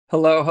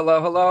Hello, hello,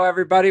 hello,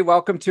 everybody.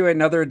 Welcome to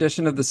another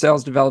edition of the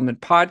Sales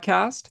Development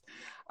Podcast.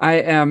 I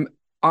am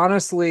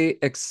honestly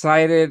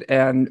excited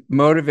and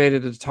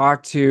motivated to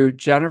talk to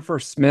Jennifer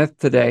Smith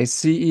today,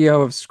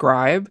 CEO of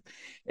Scribe,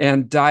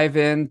 and dive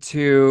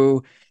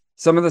into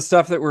some of the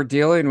stuff that we're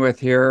dealing with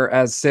here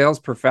as sales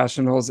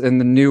professionals in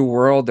the new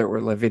world that we're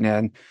living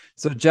in.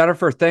 So,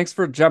 Jennifer, thanks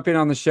for jumping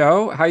on the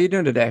show. How are you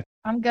doing today?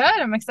 I'm good.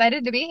 I'm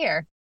excited to be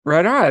here.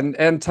 Right on.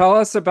 And tell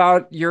us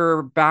about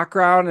your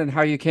background and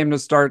how you came to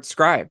start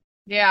Scribe.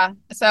 Yeah.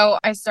 So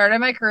I started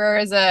my career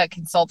as a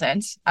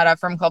consultant at a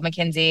firm called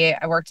McKinsey.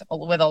 I worked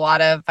with a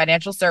lot of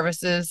financial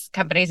services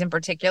companies in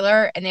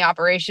particular in the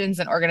operations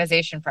and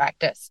organization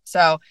practice.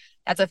 So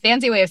that's a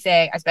fancy way of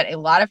saying I spent a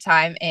lot of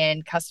time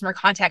in customer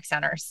contact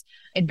centers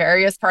in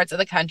various parts of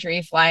the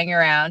country, flying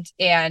around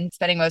and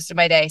spending most of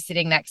my day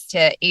sitting next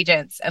to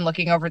agents and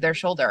looking over their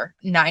shoulder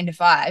 9 to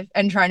 5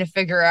 and trying to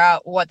figure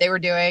out what they were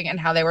doing and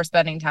how they were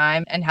spending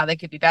time and how they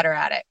could be better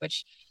at it,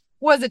 which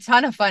was a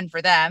ton of fun for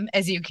them,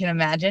 as you can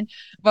imagine,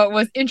 but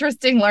was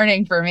interesting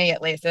learning for me,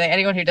 at least. I think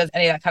anyone who does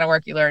any of that kind of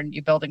work,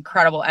 you build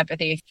incredible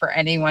empathy for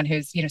anyone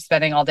who's,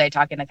 spending all day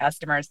talking to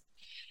customers.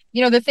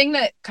 The thing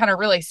that kind of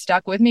really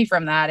stuck with me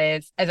from that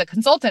is, as a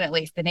consultant, at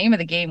least, the name of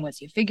the game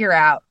was you figure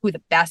out who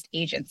the best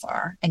agents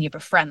are and you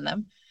befriend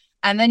them.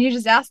 And then you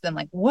just ask them,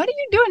 like, what are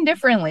you doing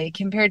differently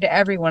compared to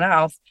everyone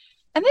else?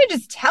 And they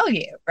just tell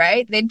you,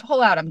 right? They'd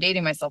pull out, I'm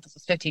dating myself, this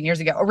was 15 years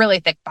ago, a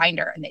really thick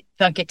binder, and they'd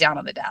thunk it down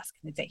on the desk.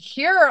 And they'd say,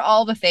 here are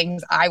all the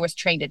things I was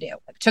trained to do.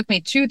 It took me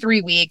 2,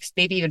 3 weeks,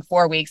 maybe even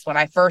 4 weeks when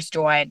I first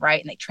joined,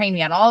 right? And they trained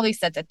me on all these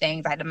sets of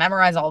things. I had to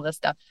memorize all this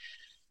stuff.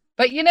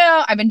 But,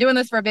 I've been doing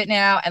this for a bit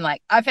now, and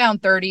I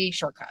found 30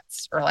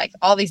 shortcuts or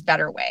all these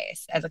better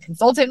ways. As a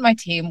consultant, my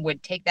team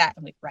would take that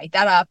and we'd write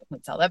that up and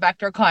we'd sell that back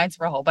to our clients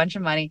for a whole bunch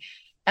of money.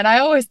 And I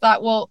always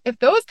thought, well, if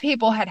those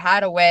people had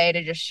had a way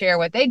to just share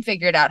what they'd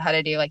figured out how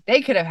to do,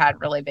 they could have had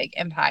really big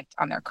impact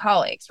on their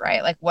colleagues,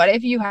 right? What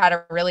if you had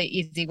a really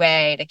easy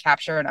way to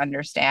capture and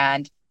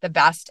understand the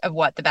best of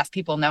what the best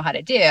people know how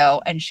to do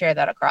and share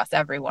that across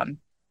everyone?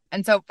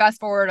 And so fast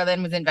forward, I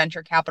then was in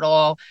venture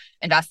capital,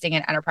 investing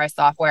in enterprise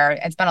software,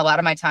 and spent a lot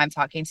of my time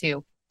talking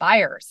to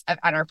buyers of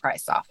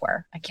enterprise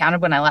software. I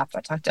counted when I left.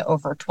 I talked to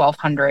over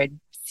 1,200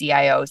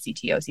 CIOs,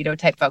 CTOs,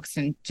 type folks,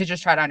 and to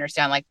just try to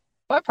understand,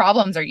 what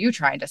problems are you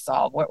trying to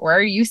solve? Where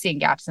are you seeing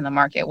gaps in the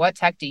market? What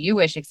tech do you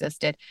wish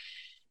existed?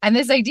 And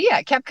this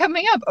idea kept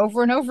coming up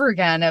over and over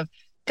again of,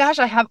 gosh,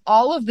 I have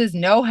all of this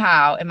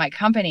know-how in my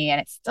company and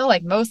it's still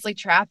mostly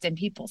trapped in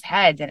people's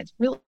heads and it's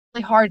really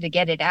hard to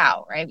get it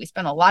out, right? We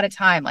spend a lot of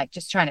time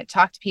just trying to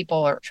talk to people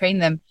or train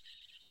them.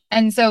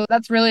 And so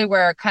that's really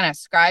where kind of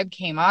Scribe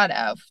came out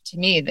of, to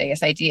me,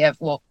 this idea of,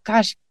 well,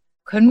 gosh,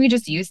 couldn't we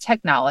just use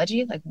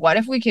technology? What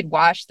if we could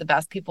watch the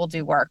best people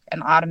do work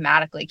and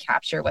automatically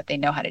capture what they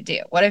know how to do?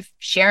 What if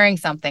sharing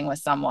something with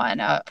someone,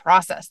 a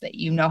process that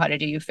you know how to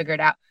do, you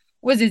figured out,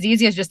 was as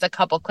easy as just a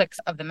couple clicks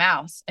of the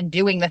mouse and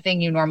doing the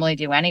thing you normally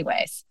do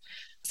anyways?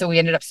 So we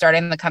ended up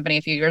starting the company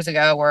a few years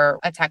ago. We're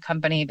a tech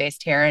company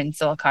based here in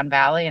Silicon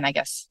Valley. And I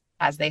guess,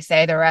 as they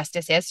say, the rest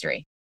is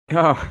history.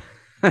 Oh,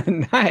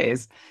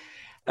 nice.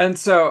 And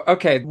so,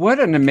 okay, what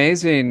an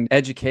amazing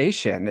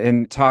education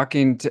in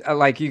talking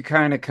to, you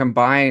kind of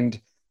combined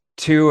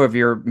two of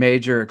your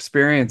major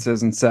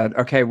experiences and said,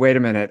 okay, wait a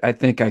minute, I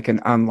think I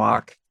can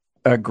unlock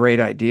a great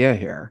idea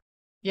here.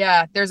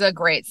 Yeah, there's a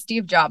great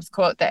Steve Jobs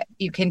quote that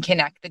you can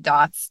connect the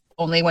dots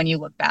only when you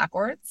look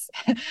backwards.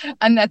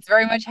 And that's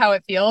very much how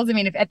it feels. I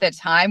mean, if at the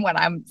time when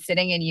I'm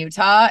sitting in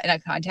Utah in a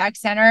contact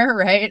center,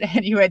 right,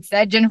 and you had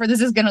said, Jennifer, this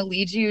is going to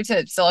lead you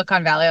to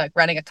Silicon Valley,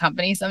 running a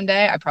company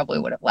someday, I probably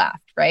would have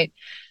laughed, right?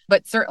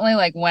 But certainly,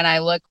 when I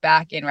look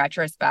back in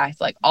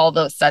retrospect, all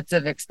those sets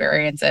of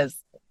experiences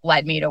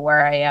led me to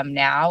where I am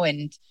now.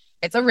 And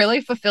it's a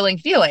really fulfilling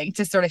feeling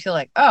to sort of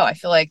feel oh, I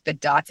feel like the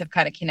dots have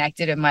kind of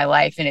connected in my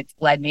life and it's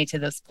led me to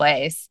this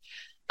place.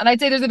 And I'd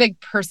say there's a big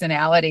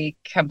personality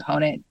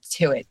component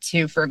to it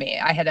too for me.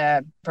 I had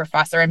a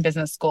professor in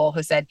business school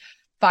who said,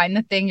 find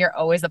the thing you're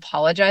always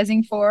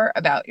apologizing for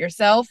about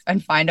yourself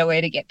and find a way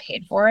to get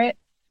paid for it.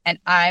 And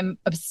I'm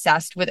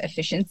obsessed with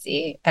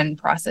efficiency and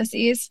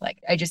processes.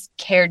 I just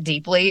care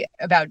deeply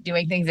about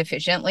doing things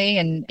efficiently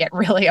and get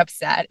really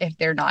upset if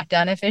they're not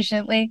done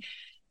efficiently.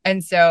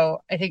 And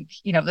so I think,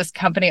 this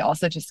company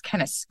also just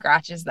kind of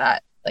scratches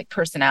that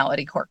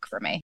personality quirk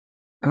for me.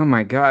 Oh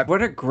my God,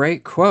 what a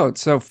great quote.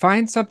 So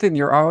find something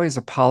you're always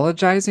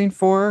apologizing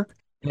for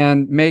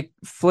and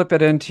flip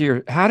it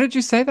into how did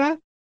you say that?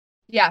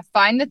 Yeah,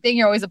 find the thing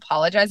you're always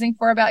apologizing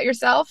for about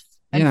yourself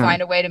and Yeah.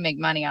 find a way to make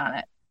money on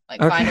it.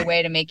 Find a Okay.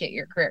 way to make it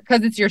your career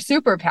because it's your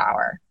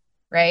superpower,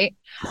 right?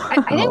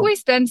 I think Wow. we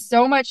spend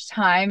so much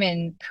time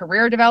in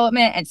career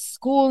development and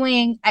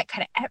schooling at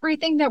kind of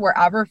everything that we're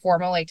ever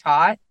formally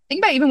taught.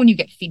 Think about even when you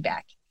get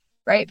feedback,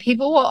 right?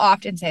 People will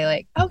often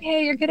say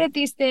okay, you're good at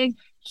these things.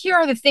 Here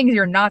are the things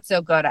you're not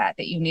so good at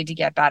that you need to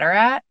get better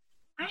at.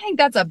 I think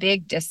that's a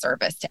big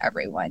disservice to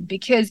everyone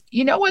because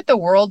you know what the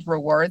world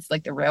rewards,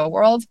 the real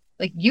world?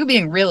 like you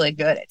being really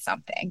good at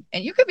something,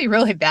 and you could be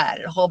really bad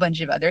at a whole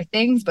bunch of other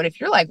things. But if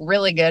you're like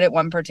really good at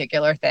one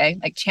particular thing,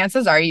 like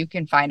chances are you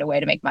can find a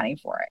way to make money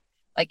for it.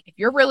 Like if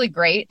you're really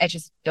great at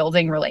just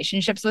building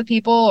relationships with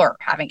people or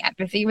having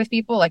empathy with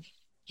people, like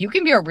you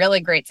can be a really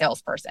great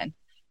salesperson.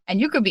 And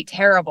you could be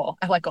terrible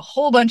at like a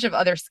whole bunch of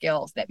other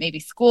skills that maybe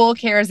school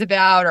cares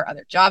about or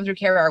other jobs would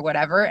care about or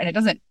whatever. And it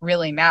doesn't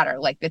really matter.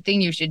 Like the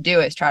thing you should do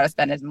is try to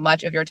spend as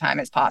much of your time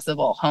as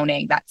possible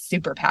honing that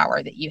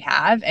superpower that you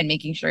have and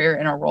making sure you're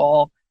in a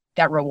role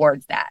that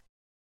rewards that.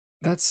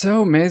 That's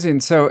so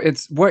amazing. So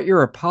it's what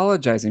you're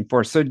apologizing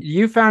for. So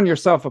you found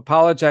yourself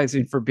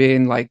apologizing for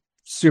being like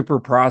super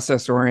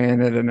process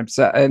oriented and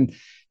upset and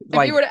If you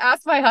like, were to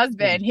ask my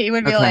husband, he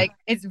would be okay. like,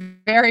 it's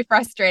very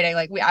frustrating.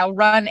 Like I'll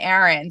run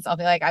errands. I'll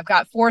be like, I've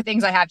got 4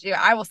 things I have to do.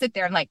 I will sit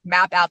there and like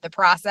map out the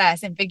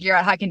process and figure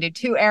out how I can do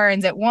 2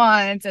 errands at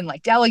once and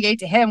like delegate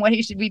to him what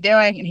he should be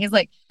doing. And he's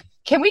like,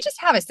 can we just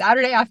have a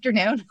Saturday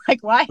afternoon?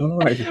 Like, why, Oh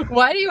my God.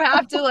 why do you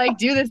have to like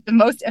do this the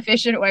most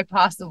efficient way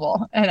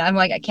possible? And I'm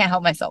like, I can't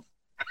help myself.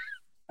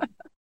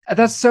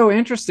 That's so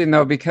interesting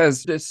though,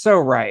 because it's so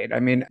right. I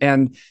mean,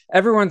 and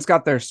everyone's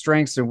got their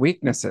strengths and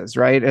weaknesses,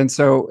 right? And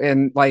so,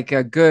 in like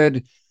a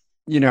good,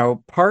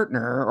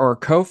 partner or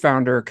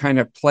co-founder kind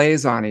of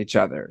plays on each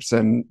other's.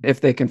 And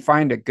if they can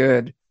find a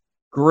good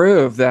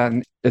groove,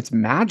 then it's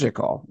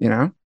magical.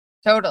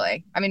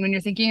 Totally. I mean, when you're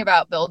thinking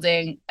about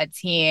building a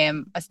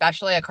team,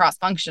 especially a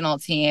cross-functional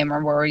team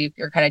or where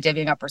you're kind of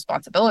divvying up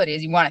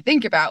responsibilities, you want to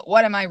think about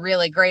what am I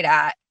really great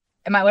at?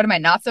 What am I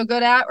not so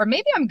good at? Or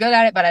maybe I'm good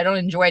at it, but I don't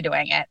enjoy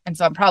doing it. And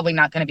so I'm probably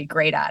not going to be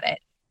great at it.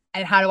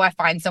 And how do I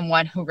find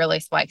someone who really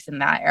spikes in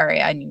that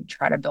area? And you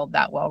try to build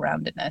that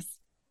well-roundedness.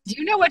 Do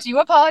you know what you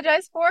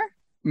apologize for?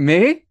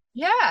 Me?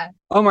 Yeah.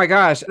 Oh my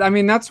gosh. I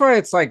mean, that's why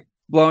it's like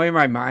blowing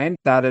my mind,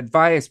 that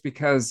advice,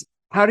 because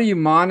how do you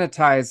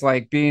monetize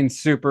like being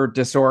super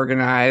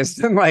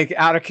disorganized and like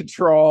out of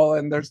control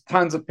and there's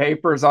tons of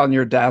papers on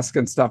your desk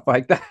and stuff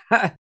like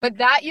that? But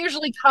that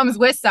usually comes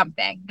with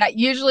something. That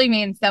usually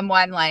means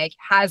someone like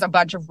has a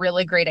bunch of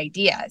really great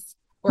ideas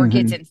or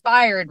gets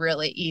inspired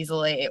really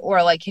easily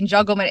or like can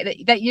juggle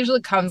money. That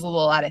usually comes with a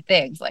lot of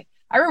things. Like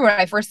I remember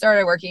when I first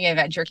started working in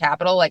venture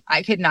capital, like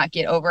I could not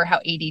get over how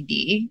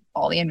ADD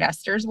all the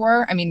investors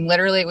were. I mean,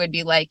 literally it would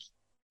be like,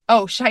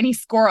 oh, shiny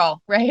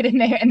squirrel, right?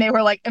 And they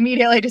were like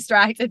immediately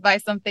distracted by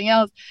something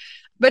else.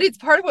 But it's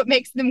part of what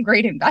makes them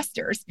great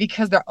investors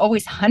because they're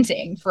always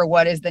hunting for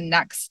what is the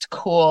next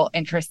cool,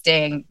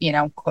 interesting,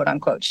 quote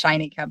unquote,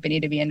 shiny company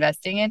to be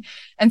investing in.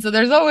 And so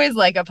there's always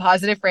like a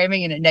positive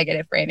framing and a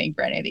negative framing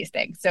for any of these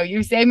things. So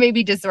you say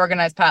maybe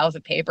disorganized piles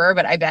of paper,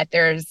 but I bet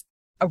there's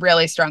a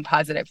really strong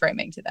positive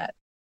framing to that.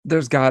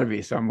 There's got to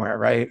be somewhere,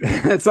 right?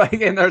 It's like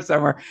in there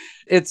somewhere.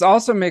 It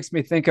also makes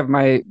me think of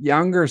my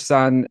younger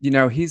son.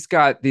 He's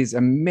got these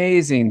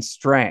amazing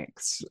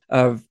strengths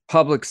of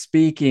public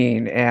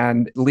speaking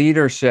and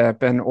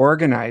leadership and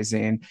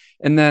organizing.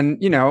 And then,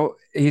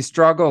 he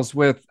struggles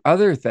with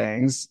other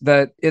things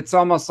that it's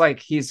almost like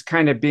he's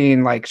kind of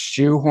being like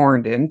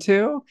shoehorned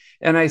into.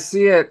 And I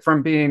see it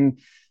from being,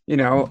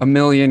 a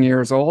million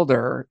years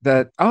older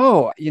that,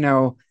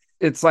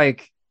 it's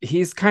like,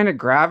 he's kind of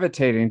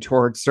gravitating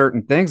towards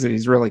certain things that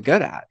he's really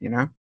good at.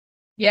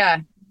 Yeah.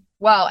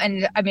 Well,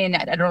 and I mean,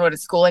 I don't know what a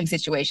schooling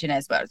situation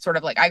is, but it's sort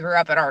of like I grew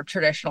up in our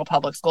traditional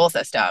public school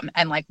system.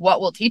 And like,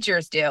 what will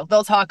teachers do?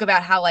 They'll talk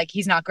about how like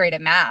he's not great at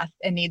math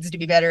and needs to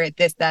be better at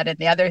this, that, and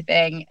the other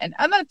thing. And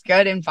that's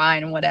good and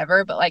fine and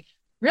whatever. But like,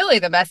 really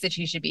the message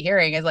he should be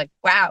hearing is like,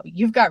 wow,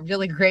 you've got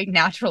really great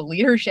natural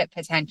leadership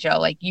potential.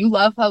 Like you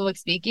love public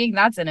speaking.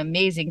 That's an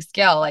amazing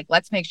skill. Like,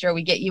 let's make sure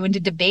we get you into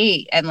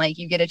debate and like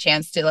you get a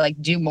chance to like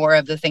do more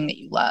of the thing that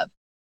you love.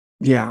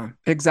 Yeah,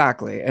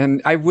 exactly.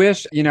 And I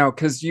wish,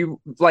 because you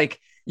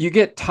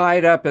get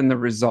tied up in the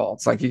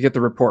results, like you get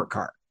the report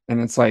card and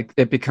it's like,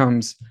 it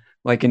becomes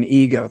like an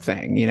ego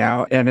thing,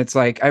 and it's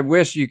like, I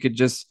wish you could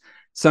just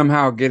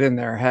somehow get in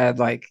their head,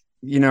 like,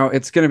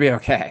 it's going to be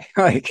okay.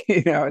 Like,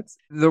 it's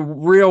the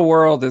real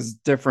world is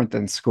different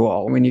than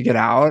school when you get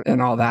out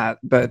and all that,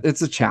 but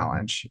it's a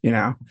challenge.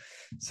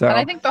 So, and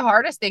I think the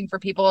hardest thing for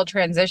people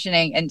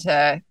transitioning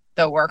into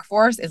the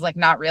workforce is like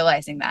not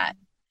realizing that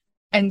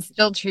and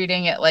still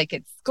treating it like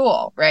it's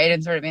school, right?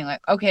 And sort of being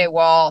like, okay,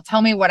 well,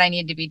 tell me what I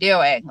need to be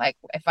doing. Like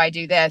if I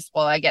do this,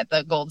 well, I get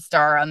the gold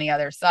star on the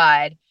other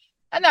side.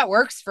 And that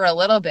works for a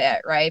little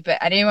bit, right? But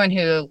anyone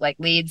who like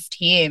leads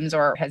teams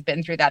or has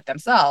been through that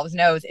themselves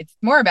knows it's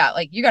more about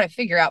like, you got to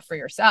figure out for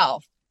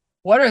yourself,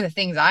 what are the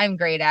things I'm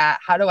great at?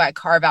 How do I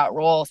carve out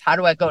roles? How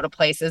do I go to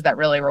places that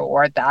really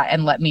reward that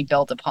and let me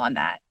build upon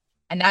that?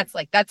 And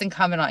that's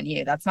incumbent on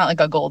you. That's not like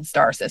a gold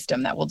star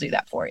system that will do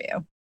that for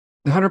you.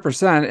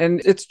 100%.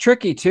 And it's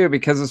tricky too,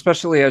 because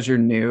especially as you're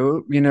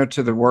new,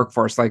 to the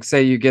workforce, like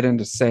say you get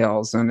into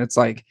sales and it's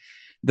like,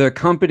 the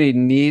company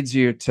needs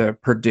you to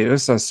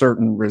produce a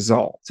certain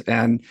result.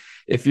 And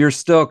if you're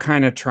still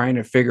kind of trying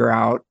to figure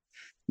out,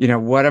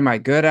 what am I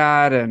good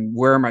at and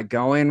where am I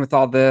going with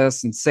all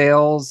this? And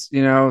sales,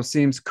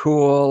 seems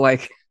cool.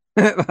 Like,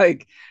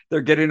 like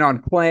they're getting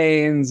on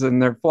planes and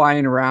they're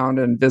flying around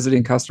and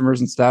visiting customers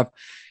and stuff.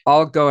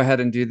 I'll go ahead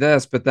and do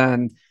this, but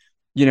then,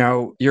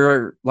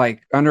 you're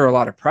like under a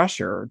lot of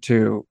pressure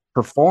to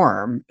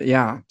perform.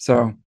 Yeah.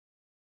 So,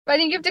 But I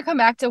think you have to come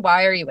back to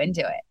why are you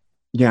into it,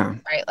 yeah.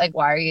 right? Like,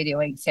 why are you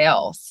doing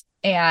sales?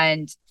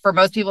 And for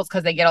most people, it's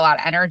because they get a lot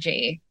of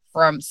energy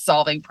from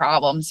solving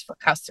problems for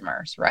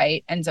customers,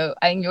 right? And so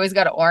I think you always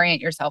got to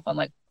orient yourself on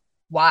like,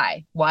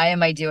 why? Why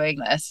am I doing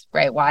this,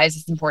 right? Why is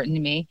this important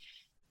to me?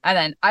 And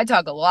then I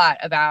talk a lot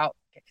about,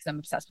 because I'm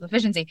obsessed with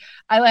efficiency,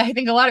 I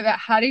think a lot about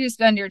how do you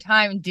spend your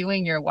time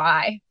doing your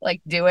why,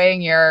 like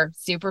doing your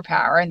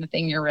superpower and the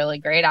thing you're really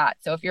great at.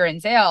 So if you're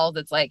in sales,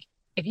 it's like,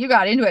 if you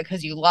got into it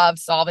because you love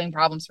solving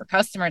problems for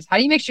customers, how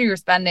do you make sure you're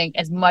spending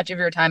as much of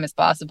your time as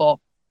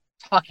possible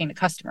talking to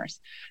customers,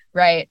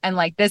 right? And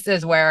like, this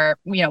is where,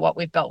 what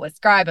we've built with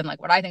Scribe and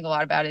like what I think a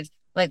lot about is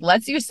like,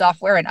 let's use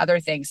software and other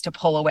things to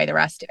pull away the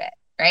rest of it,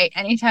 right?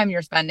 Anytime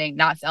you're spending,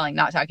 not selling,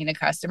 not talking to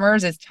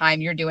customers is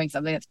time you're doing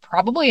something that's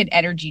probably an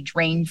energy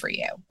drain for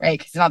you, right?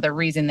 Because it's not the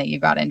reason that you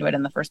got into it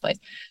in the first place.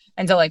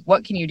 And so like,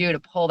 what can you do to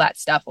pull that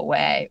stuff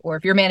away? Or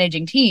if you're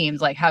managing teams,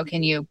 like how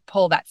can you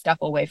pull that stuff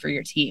away for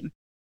your team?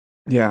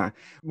 Yeah.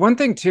 One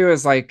thing too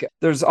is like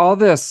there's all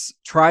this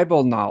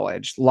tribal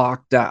knowledge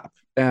locked up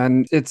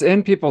and it's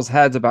in people's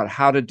heads about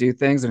how to do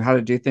things and how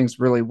to do things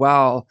really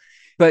well.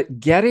 But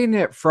getting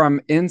it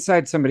from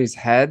inside somebody's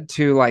head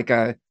to like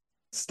a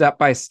step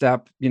by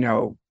step,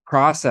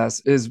 process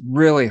is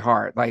really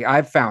hard. Like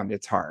I've found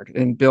it's hard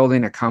in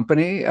building a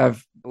company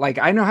of like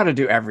I know how to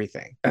do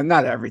everything and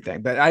not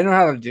everything, but I know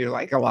how to do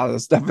like a lot of the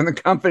stuff in the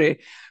company.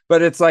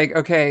 But it's like,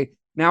 okay,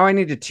 now I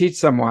need to teach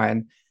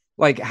someone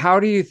like how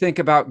do you think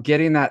about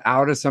getting that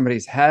out of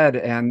somebody's head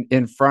and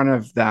in front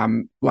of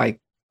them like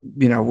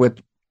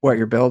with what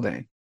you're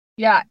building?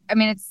 Yeah, I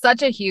mean, it's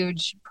such a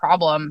huge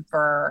problem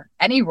for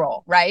any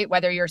role, right?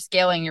 Whether you're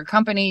scaling your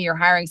company, you're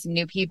hiring some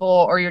new people,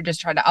 or you're just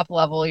trying to up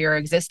level your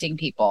existing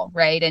people,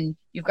 right? And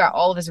you've got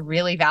all of this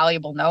really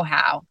valuable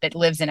know-how that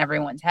lives in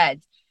everyone's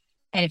heads.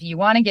 And if you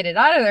want to get it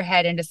out of their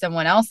head into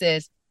someone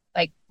else's,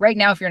 like right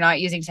now, if you're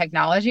not using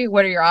technology,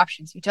 what are your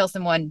options? You tell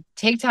someone,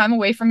 take time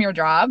away from your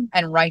job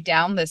and write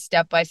down this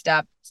step by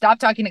step, stop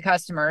talking to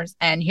customers,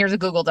 and here's a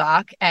Google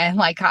Doc and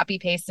like copy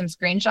paste some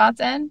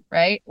screenshots in,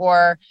 right?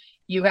 Or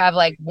you have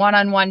like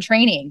one-on-one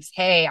trainings.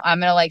 Hey, I'm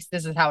going to like,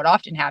 this is how it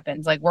often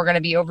happens. Like we're going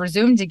to be over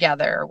Zoom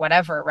together or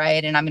whatever,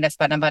 right? And I'm going to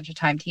spend a bunch of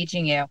time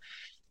teaching you.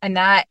 And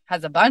that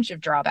has a bunch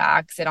of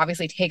drawbacks. It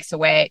obviously takes a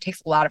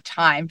lot of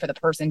time for the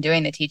person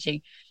doing the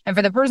teaching. And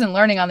for the person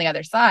learning on the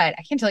other side,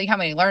 I can't tell you how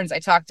many learners I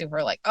talked to who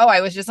were like, oh,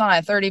 I was just on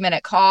a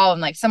 30-minute call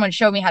and like someone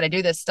showed me how to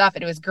do this stuff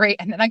and it was great.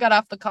 And then I got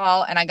off the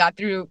call and I got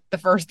through the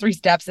first 3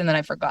 steps and then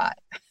I forgot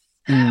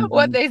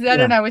what they said.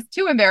 Yeah. And I was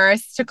too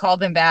embarrassed to call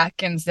them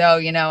back. And so,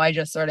 I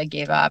just sort of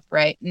gave up.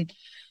 Right.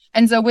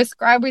 And so with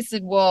Scribe, we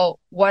said, well,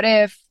 what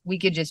if we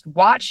could just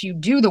watch you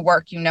do the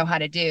work you know how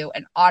to do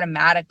and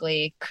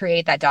automatically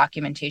create that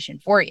documentation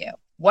for you?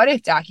 What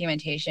if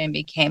documentation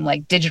became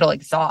like digital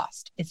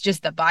exhaust? It's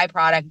just the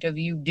byproduct of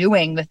you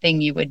doing the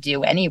thing you would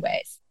do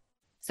anyways.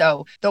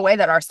 So the way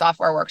that our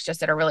software works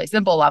just at a really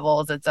simple level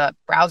is it's a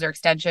browser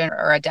extension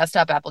or a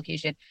desktop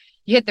application.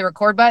 You hit the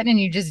record button and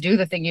you just do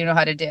the thing you know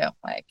how to do.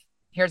 Like,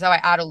 here's how I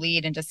add a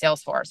lead into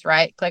Salesforce,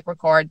 right? Click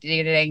record,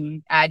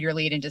 ding, add your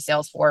lead into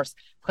Salesforce,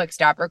 click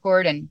stop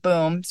record, and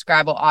boom,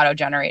 Scribe will auto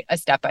generate a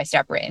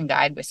step-by-step written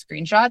guide with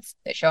screenshots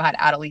that show how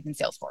to add a lead in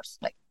Salesforce.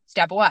 Like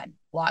step 1,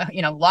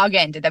 log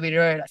in to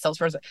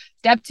www.salesforce.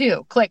 Step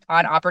 2, click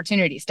on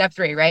opportunity. Step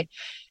 3, right?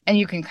 And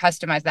you can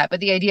customize that. But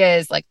the idea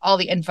is like all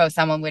the info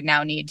someone would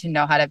now need to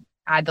know how to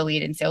add the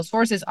lead in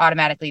Salesforce is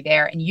automatically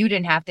there. And you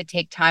didn't have to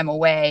take time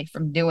away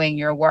from doing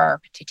your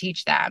work to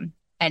teach them.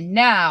 And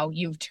now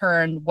you've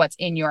turned what's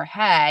in your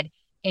head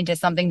into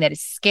something that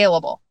is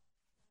scalable,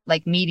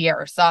 like media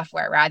or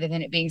software, rather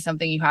than it being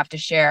something you have to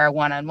share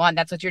one-on-one.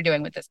 That's what you're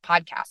doing with this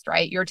podcast,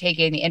 right? You're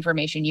taking the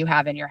information you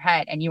have in your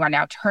head and you are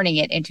now turning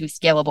it into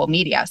scalable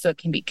media so it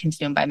can be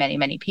consumed by many,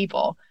 many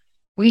people.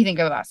 We think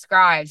about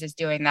Scribes as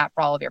doing that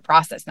for all of your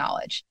process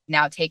knowledge,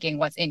 now taking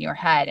what's in your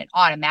head and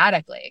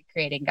automatically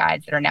creating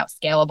guides that are now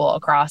scalable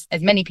across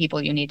as many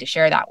people you need to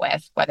share that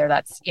with, whether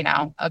that's,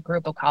 a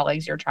group of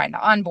colleagues you're trying to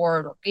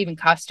onboard or even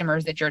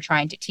customers that you're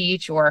trying to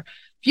teach or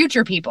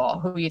future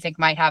people who you think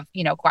might have,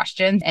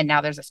 questions. And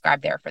now there's a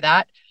Scribe there for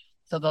that.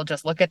 So they'll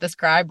just look at the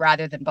Scribe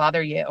rather than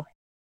bother you.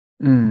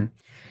 Mm.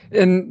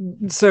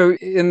 And so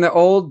in the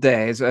old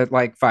days,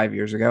 like 5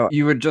 years ago,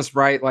 you would just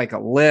write like a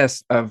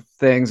list of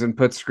things and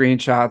put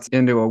screenshots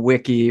into a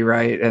wiki,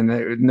 right?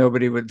 And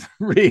nobody would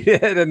read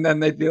it. And then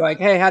they'd be like,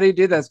 hey, how do you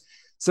do this?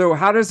 So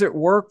how does it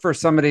work for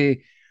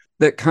somebody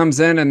that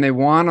comes in and they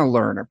want to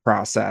learn a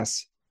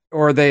process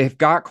or they've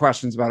got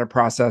questions about a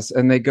process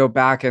and they go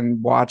back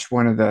and watch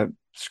one of the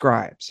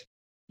scribes?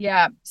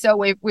 Yeah. So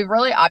we've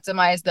really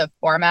optimized the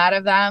format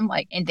of them,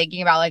 like in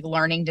thinking about like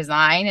learning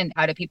design and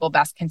how do people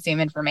best consume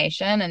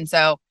information. And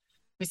so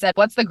we said,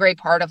 what's the great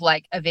part of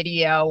like a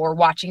video or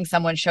watching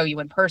someone show you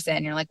in person?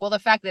 And you're like, well, the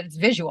fact that it's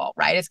visual,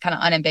 right? It's kind of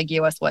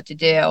unambiguous what to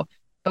do.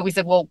 But we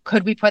said, well,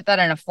 could we put that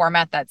in a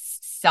format that's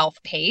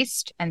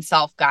self-paced and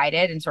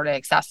self-guided and sort of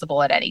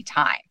accessible at any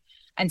time?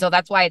 And so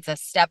that's why it's a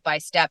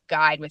step-by-step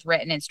guide with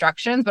written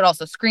instructions, but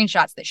also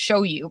screenshots that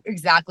show you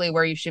exactly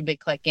where you should be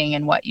clicking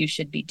and what you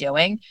should be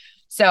doing.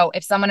 So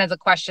if someone has a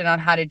question on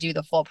how to do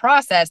the full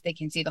process, they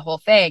can see the whole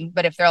thing.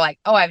 But if they're like,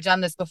 oh, I've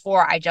done this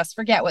before, I just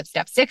forget what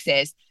step 6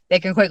 is, they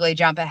can quickly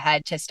jump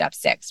ahead to step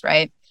 6,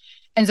 right?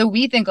 And so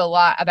we think a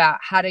lot about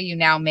how do you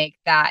now make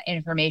that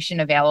information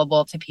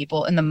available to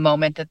people in the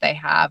moment that they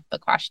have the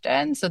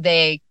question, so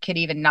they could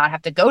even not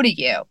have to go to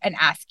you and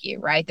ask you,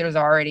 right? There's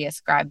already a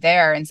scribe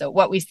there. And so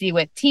what we see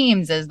with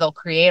teams is they'll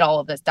create all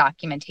of this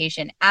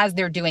documentation as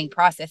they're doing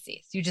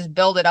processes. You just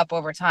build it up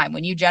over time.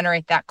 When you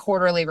generate that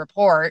quarterly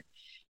report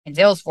in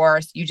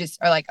Salesforce, you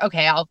just are like,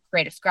 okay, I'll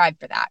create a scribe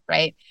for that,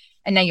 right?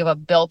 And then you have a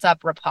built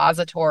up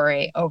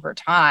repository over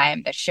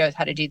time that shows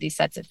how to do these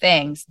sets of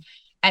things.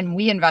 And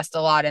we invest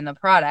a lot in the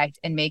product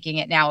and making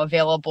it now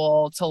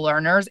available to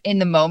learners in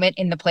the moment,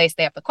 in the place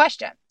they have the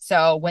question.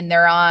 So when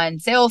they're on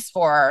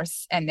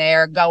Salesforce and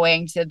they're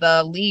going to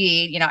the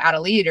lead, add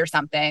a lead or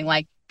something,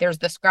 like there's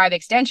the Scribe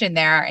extension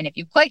there. And if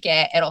you click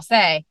it, it'll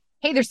say,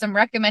 hey, there's some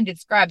recommended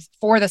scribes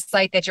for the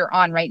site that you're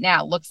on right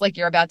now. Looks like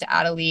you're about to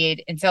add a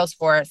lead in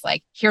Salesforce.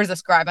 Like, here's a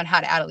scribe on how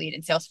to add a lead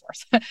in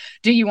Salesforce.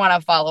 Do you want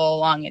to follow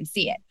along and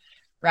see it?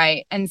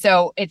 Right. And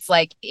so it's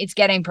like, it's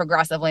getting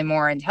progressively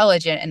more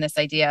intelligent. And this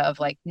idea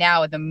of like,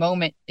 now at the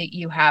moment that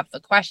you have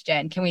the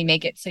question, can we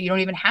make it so you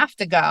don't even have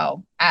to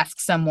go ask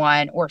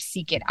someone or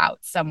seek it out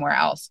somewhere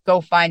else?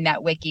 Go find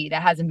that wiki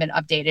that hasn't been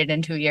updated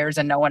in 2 years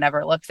and no one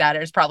ever looks at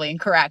it. It's probably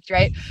incorrect,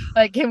 right?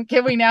 Like,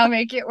 can we now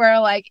make it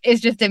where like,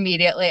 it's just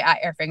immediately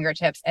at your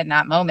fingertips in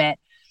that moment?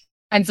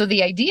 And so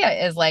the idea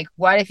is like,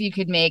 what if you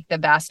could make the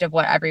best of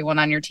what everyone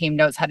on your team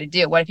knows how to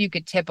do? What if you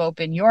could tip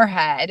open your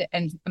head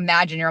and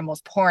imagine you're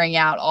almost pouring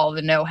out all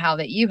the know-how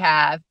that you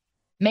have,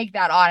 make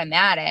that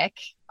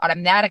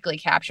automatically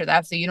capture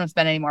that so you don't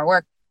spend any more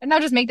work, and now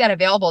just make that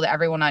available to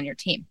everyone on your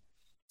team.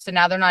 So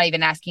now they're not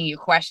even asking you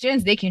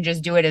questions. They can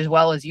just do it as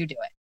well as you do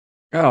it.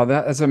 Oh,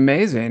 that is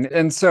amazing.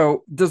 And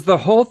so does the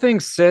whole thing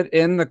sit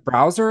in the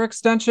browser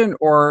extension,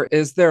 or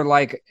is there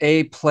like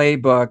a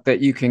playbook that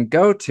you can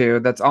go to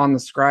that's on the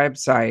Scribe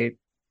site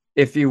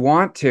if you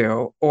want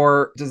to,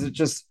 or does it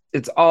just,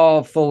 it's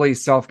all fully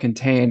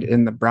self-contained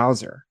in the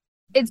browser?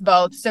 It's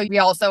both. So we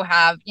also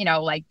have,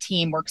 like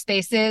team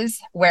workspaces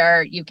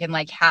where you can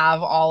like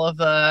have all of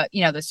the,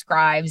 the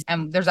scribes,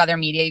 and there's other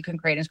media you can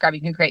create in Scribe.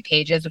 You can create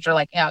pages, which are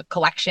like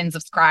collections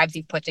of scribes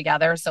you've put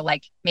together. So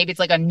like maybe it's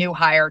like a new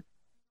hire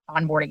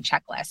onboarding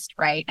checklist,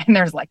 right? And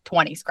there's like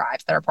 20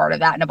 scribes that are part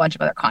of that and a bunch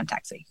of other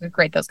contacts. So you can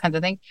create those kinds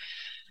of things.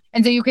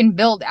 And so you can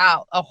build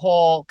out a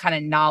whole kind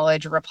of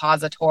knowledge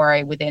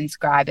repository within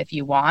Scribe if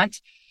you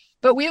want.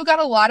 But we've got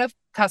a lot of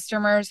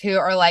customers who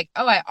are like,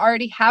 oh, I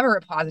already have a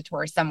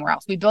repository somewhere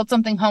else. We built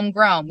something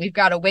homegrown. We've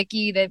got a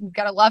wiki that we've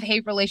got a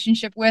love-hate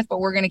relationship with, but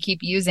we're going to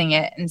keep using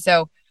it. And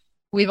so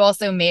we've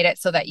also made it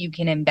so that you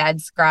can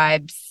embed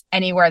scribes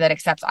anywhere that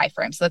accepts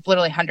iframes. So it's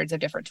literally hundreds of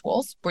different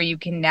tools where you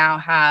can now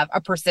have a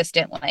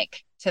persistent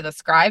link to the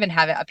scribe and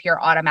have it appear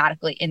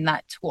automatically in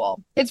that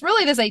tool. It's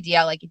really this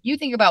idea, like if you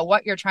think about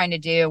what you're trying to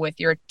do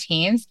with your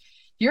teams,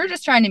 you're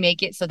just trying to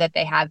make it so that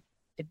they have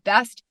the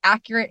best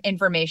accurate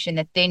information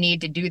that they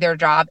need to do their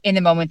job in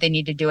the moment they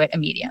need to do it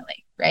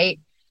immediately, right?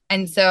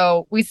 And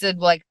so we said,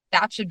 like,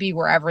 that should be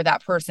wherever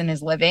that person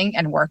is living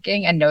and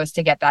working and knows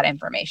to get that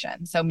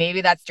information. So maybe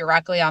that's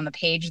directly on the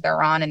page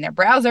they're on in their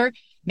browser.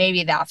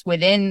 Maybe that's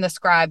within the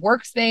Scribe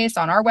workspace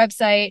on our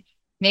website.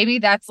 Maybe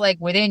that's like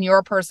within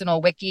your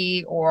personal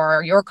wiki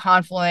or your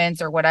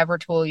Confluence or whatever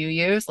tool you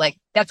use. Like,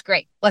 that's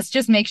great. Let's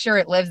just make sure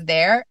it lives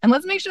there. And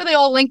let's make sure they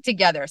all link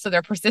together so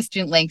they're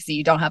persistent links so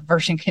you don't have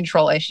version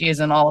control issues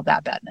and all of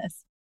that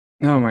badness.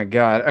 Oh my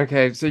God.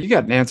 Okay. So you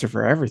got an answer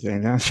for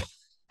everything.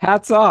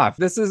 Hats off.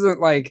 This isn't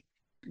like,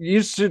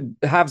 you should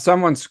have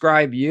someone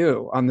scribe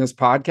you on this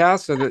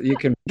podcast so that you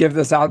can give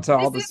this out to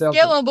all the sales.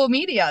 Scalable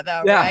media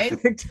though, yeah, right? I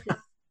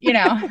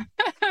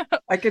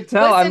could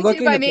tell. I'm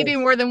looking by maybe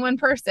more than one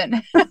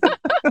person.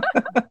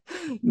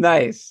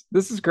 Nice.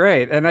 This is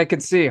great. And I can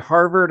see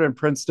Harvard and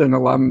Princeton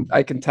alum.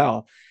 I can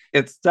tell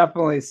it's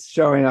definitely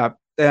showing up.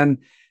 And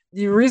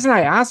the reason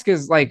I ask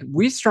is like,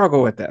 we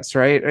struggle with this,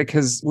 right?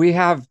 Because we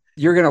have,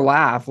 you're going to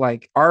laugh,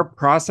 like our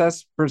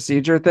process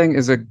procedure thing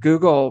is a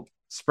Google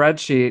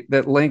spreadsheet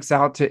that links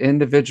out to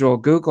individual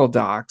Google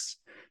Docs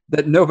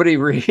that nobody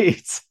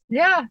reads.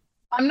 Yeah,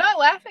 I'm not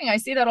laughing. I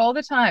see that all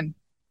the time.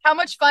 How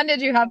much fun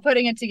did you have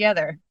putting it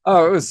together?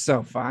 Oh, it was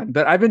so fun.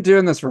 But I've been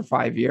doing this for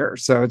 5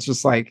 years. So it's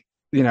just like,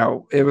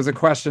 it was a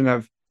question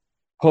of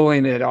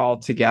pulling it all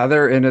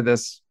together into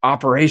this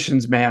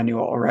operations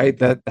manual, right?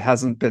 That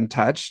hasn't been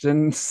touched.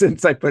 And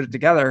since I put it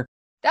together.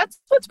 That's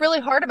what's really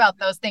hard about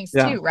those things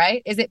too,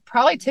 right? Is it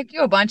probably took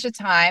you a bunch of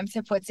time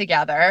to put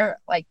together.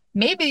 Like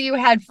maybe you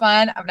had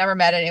fun. I've never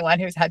met anyone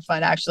who's had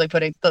fun actually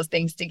putting those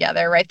things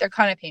together, right? They're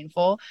kind of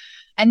painful.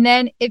 And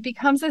then it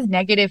becomes this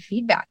negative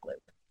feedback loop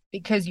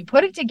because you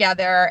put it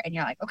together and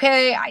you're like,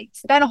 okay, I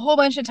spent a whole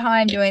bunch of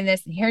time doing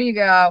this and here you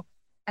go.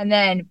 And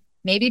then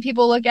maybe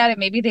people look at it,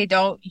 maybe they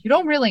don't, you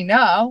don't really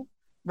know,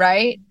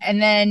 right?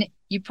 And then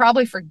you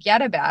probably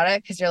forget about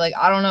it because you're like,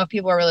 I don't know if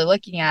people are really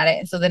looking at it.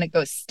 And so then it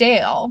goes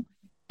stale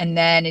and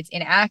then it's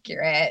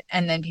inaccurate.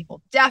 And then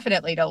people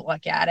definitely don't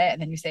look at it.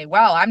 And then you say,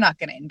 well, I'm not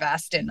going to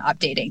invest in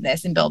updating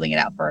this and building it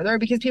out further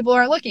because people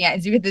aren't looking at it.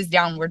 And so you get this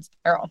downward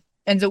spiral.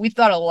 And so we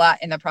thought a lot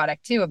in the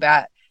product too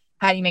about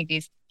how do you make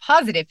these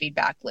positive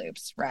feedback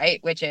loops, right?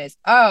 Which is,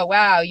 oh,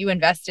 wow, you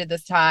invested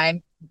this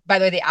time. By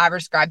the way, the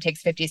average scribe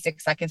takes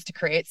 56 seconds to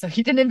create. So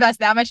you didn't invest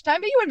that much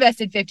time, but you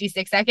invested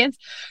 56 seconds,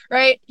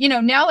 right?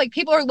 Now like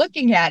people are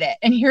looking at it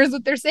and here's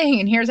what they're saying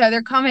and here's how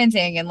they're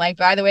commenting. And like,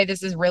 by the way,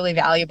 this is really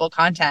valuable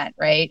content,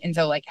 right? And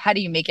so like, how do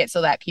you make it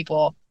so that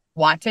people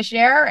want to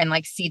share and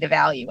like see the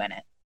value in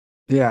it?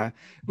 Yeah.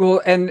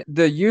 Well, and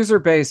the user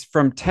base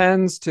from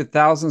tens to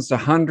thousands to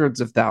hundreds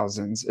of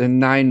thousands in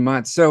 9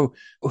 months. So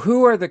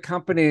who are the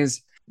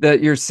companies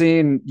that you're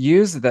seeing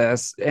use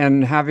this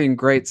and having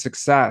great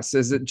success?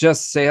 Is it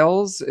just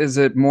sales? Is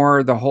it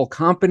more the whole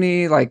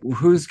company? Like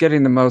who's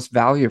getting the most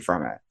value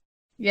from it?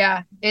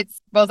 Yeah, it's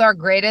both our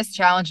greatest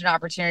challenge and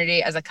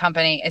opportunity as a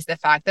company is the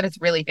fact that it's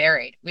really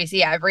varied. We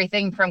see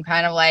everything from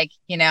kind of like,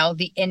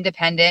 the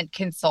independent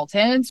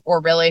consultants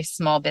or really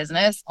small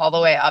business all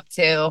the way up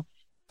to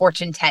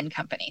Fortune 10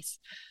 companies.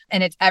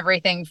 And it's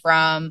everything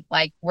from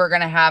like, we're going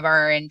to have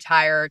our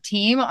entire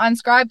team on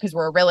Scribe because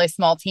we're a really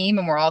small team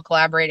and we're all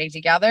collaborating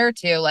together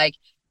to like,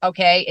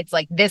 okay, it's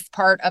like this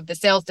part of the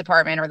sales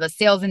department or the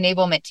sales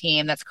enablement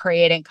team that's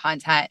creating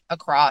content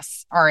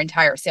across our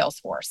entire sales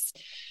force.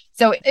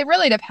 So it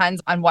really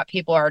depends on what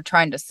people are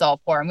trying to solve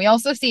for. And we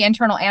also see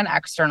internal and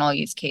external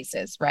use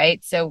cases,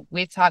 right? So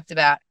we've talked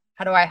about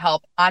how do I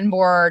help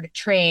onboard,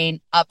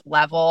 train, up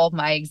level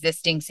my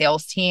existing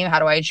sales team? How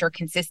do I ensure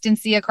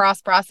consistency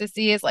across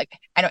processes? Like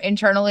I know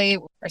internally,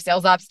 our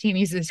sales ops team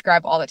uses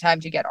Scribe all the time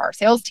to get our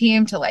sales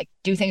team to like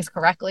do things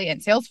correctly in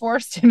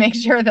Salesforce to make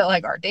sure that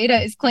like our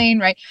data is clean,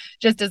 right?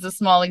 Just as a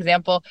small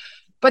example.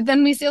 But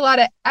then we see a lot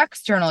of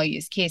external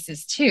use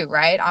cases too,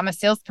 right? I'm a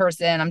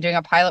salesperson. I'm doing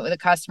a pilot with a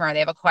customer. They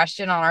have a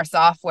question on our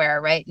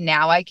software, right?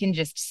 Now I can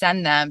just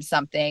send them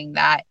something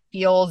that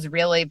feels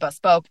really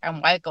bespoke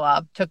and white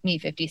glove, took me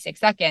 56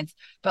 seconds,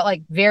 but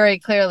like very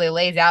clearly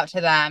lays out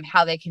to them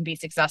how they can be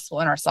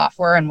successful in our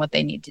software and what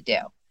they need to do.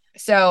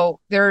 So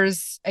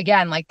there's,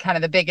 again, like kind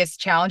of the biggest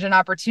challenge and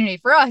opportunity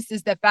for us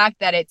is the fact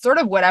that it's sort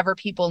of whatever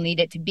people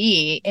need it to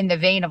be in the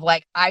vein of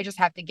like, I just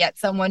have to get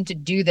someone to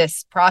do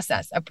this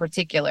process a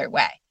particular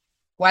way,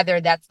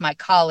 whether that's my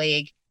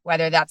colleague,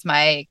 whether that's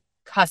my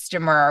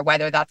customer,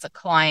 whether that's a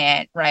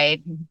client,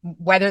 right?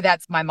 Whether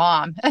that's my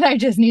mom and I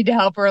just need to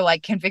help her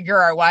like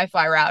configure our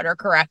Wi-Fi router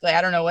correctly.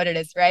 I don't know what it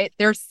is, right?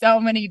 There's so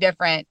many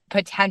different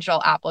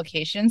potential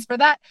applications for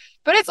that,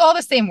 but it's all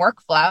the same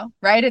workflow,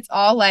 right? It's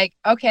all like,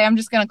 okay, I'm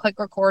just going to click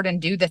record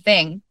and do the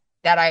thing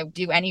that I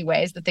do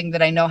anyways, the thing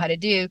that I know how to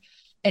do.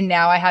 And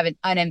now I have an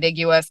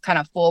unambiguous kind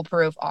of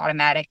foolproof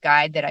automatic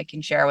guide that I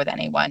can share with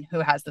anyone who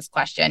has this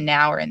question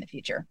now or in the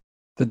future.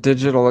 The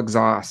digital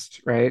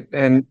exhaust, right?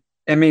 And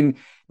I mean,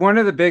 one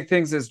of the big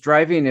things is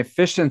driving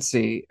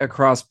efficiency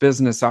across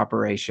business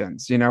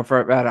operations,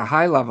 for at a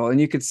high level. And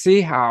you could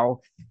see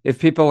how if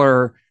people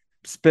are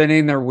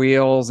spinning their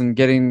wheels and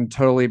getting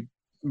totally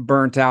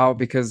burnt out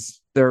because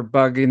they're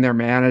bugging their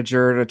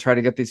manager to try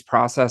to get these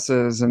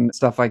processes and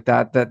stuff like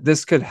that, that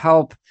this could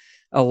help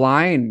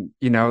align,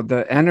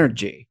 the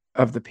energy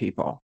of the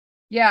people.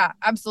 Yeah,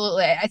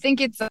 absolutely. I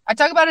think I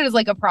talk about it as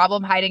like a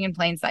problem hiding in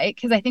plain sight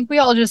because I think we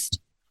all just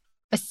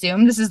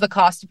assume this is the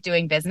cost of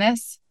doing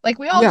business. Like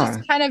we all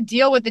just kind of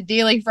deal with the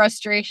daily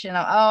frustration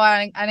of,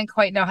 I didn't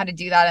quite know how to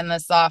do that in the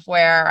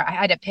software. I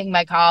had to ping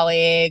my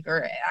colleague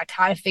or I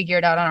kind of figure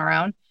it out on our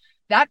own.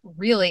 That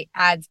really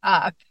adds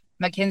up.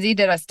 McKinsey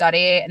did a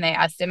study and they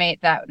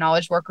estimate that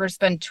knowledge workers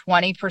spend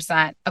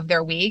 20% of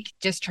their week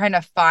just trying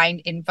to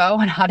find info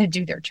on how to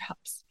do their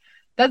jobs.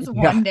 That's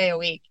one day a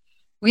week.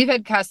 We've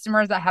had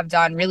customers that have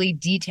done really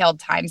detailed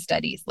time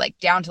studies, like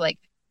down to like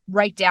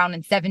write down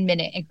in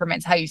 7-minute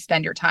increments how you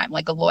spend your time,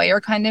 like a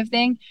lawyer kind of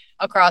thing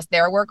across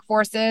their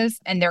workforces.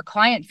 And their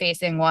client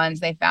facing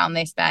ones, they found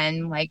they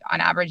spend like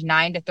on average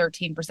 9 to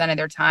 13% of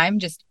their time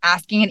just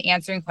asking and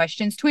answering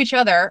questions to each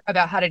other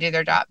about how to do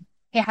their job.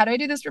 Hey, how do I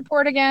do this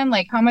report again?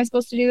 Like, how am I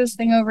supposed to do this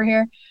thing over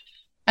here?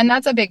 And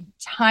that's a big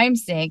time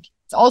sink.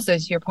 It's also,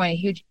 to your point, a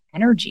huge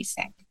energy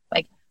sink.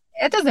 Like,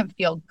 it doesn't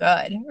feel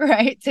good,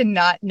 right? To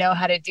not know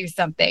how to do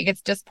something.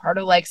 It's just part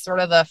of like sort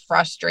of the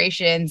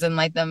frustrations and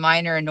like the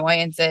minor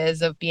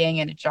annoyances of being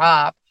in a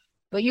job.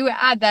 But you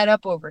add that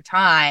up over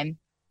time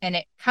and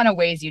it kind of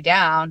weighs you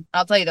down.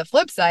 I'll tell you the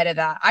flip side of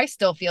that. I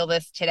still feel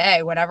this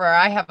today. Whenever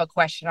I have a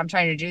question, I'm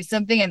trying to do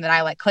something and then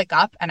I like click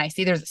up and I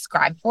see there's a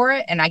Scribe for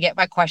it and I get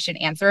my question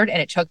answered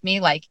and it took me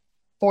like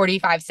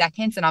 45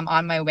 seconds and I'm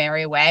on my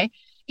merry way.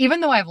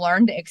 Even though I've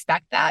learned to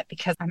expect that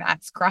because I'm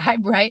at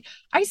Scribe, right?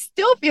 I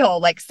still feel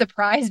like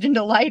surprised and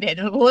delighted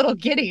and a little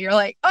giddy. You're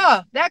like,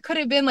 oh, that could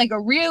have been like a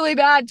really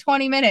bad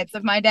 20 minutes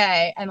of my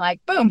day. And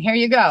like, boom, here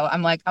you go.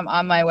 I'm like, I'm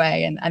on my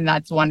way. And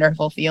that's a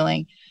wonderful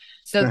feeling.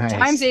 So Nice.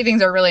 time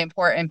savings are really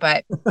important.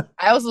 But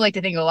I also like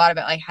to think a lot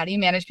about like, how do you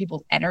manage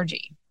people's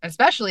energy?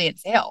 especially in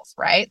sales,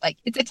 right? Like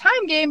it's a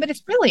time game, but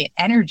it's really an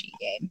energy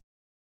game.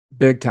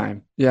 Big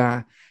time.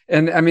 Yeah.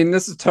 And I mean,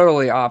 this is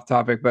totally off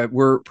topic, but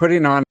we're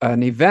putting on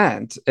an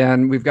event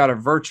and we've got a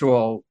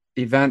virtual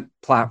event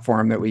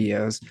platform that we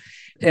use.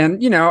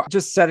 And,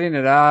 just setting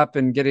it up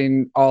and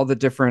getting all the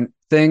different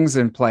things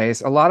in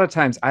place. A lot of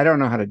times I don't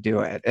know how to do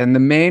it. And the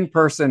main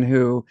person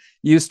who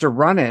used to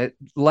run it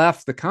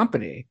left the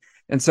company.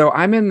 And so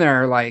I'm in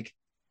there like,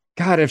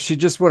 God, if she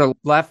just would have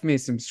left me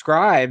some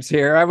scribes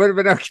here, I would have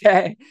been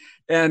okay.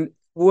 And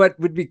what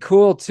would be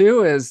cool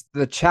too is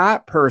the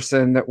chat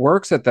person that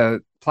works at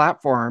the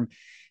platform.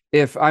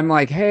 If I'm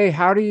like, hey,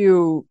 how do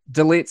you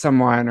delete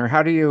someone or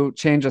how do you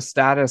change a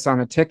status on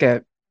a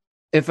ticket?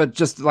 If it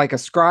just like a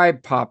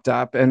scribe popped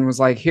up and was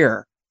like,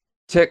 here,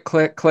 tick,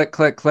 click, click,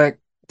 click, click,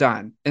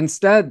 done.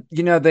 Instead,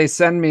 they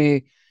send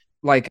me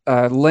like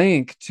a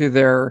link to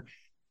their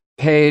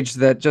page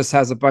that just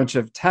has a bunch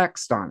of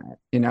text on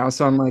it.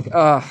 So I'm like,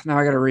 oh, now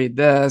I got to read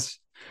this,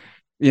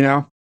 you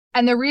know?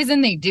 And the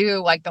reason they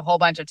do like the whole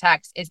bunch of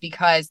text is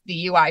because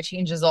the UI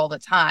changes all the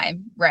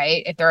time,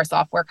 right? If they're a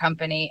software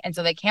company. And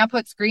so they can't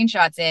put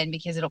screenshots in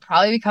because it'll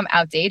probably become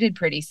outdated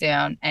pretty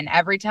soon. And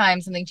every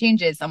time something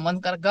changes, someone's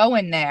got to go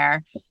in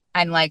there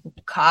and like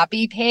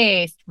copy,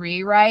 paste,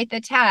 rewrite the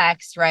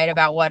text, right,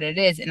 about what it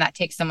is. And that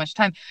takes so much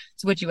time.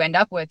 So what you end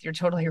up with, you're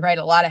totally right.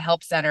 A lot of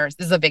help centers,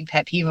 this is a big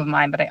pet peeve of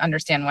mine, but I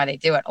understand why they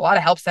do it. A lot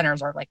of help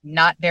centers are like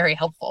not very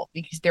helpful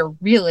because they're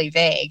really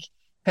vague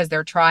because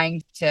they're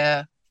trying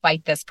to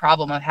fight this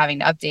problem of having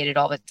to update it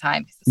all the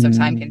time because it's so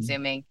time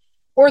consuming,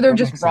 or they're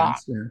just wrong.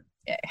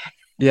 Yeah.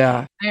 Yeah.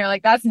 And you're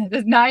like, that's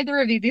neither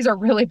of these. These are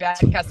really bad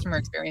customer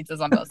experiences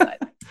on both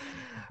sides.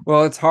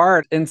 Well, it's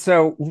hard. And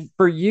so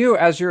for you,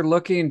 as you're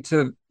looking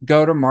to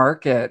go to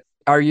market,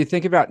 are you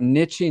thinking about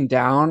niching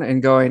down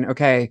and going,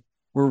 okay,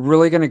 we're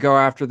really going to go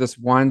after this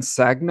one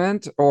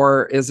segment?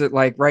 Or is it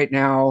like right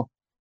now,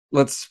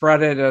 let's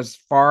spread it as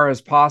far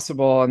as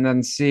possible and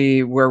then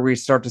see where we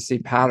start to see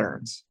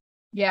patterns?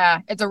 Yeah,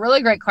 it's a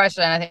really great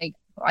question. I think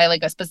I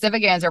like a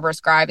specific answer for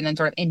Scribe and then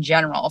sort of in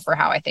general for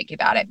how I think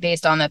about it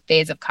based on the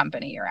phase of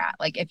company you're at.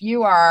 Like if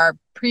you are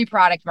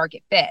pre-product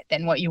market fit,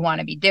 then what you want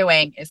to be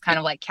doing is kind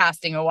of like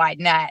casting a wide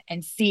net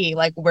and see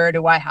like, where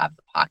do I have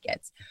the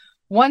pockets?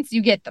 Once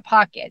you get the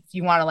pockets,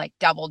 you want to like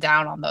double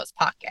down on those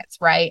pockets,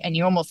 right? And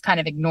you almost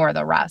kind of ignore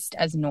the rest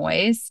as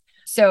noise.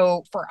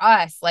 So for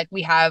us, like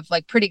we have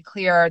like pretty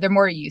clear, they're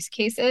more use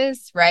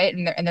cases, right?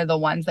 And they're the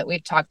ones that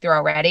we've talked through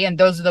already. And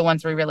those are the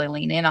ones we really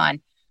lean in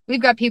on.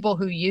 We've got people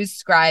who use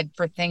Scribe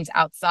for things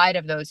outside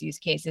of those use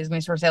cases.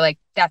 We sort of say like,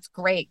 that's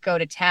great, go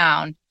to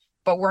town,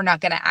 but we're not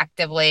going to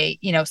actively,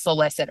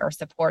 solicit or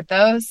support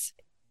those.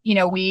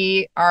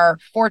 We are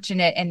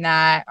fortunate in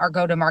that our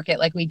go-to-market,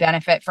 like we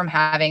benefit from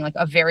having like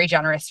a very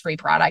generous free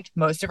product.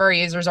 Most of our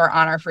users are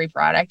on our free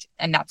product,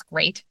 and that's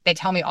great. They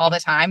tell me all the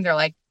time, they're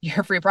like,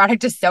 your free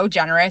product is so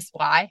generous.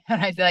 Why?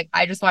 And I feel like,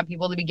 I just want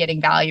people to be getting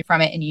value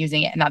from it and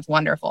using it. And that's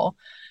wonderful.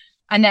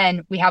 And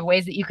then we have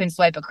ways that you can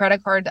swipe a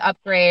credit card to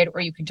upgrade, or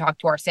you can talk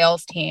to our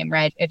sales team,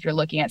 right? If you're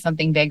looking at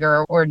something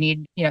bigger or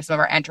need, some of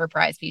our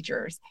enterprise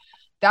features.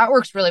 That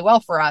works really well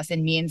for us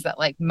and means that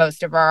like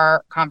most of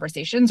our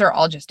conversations are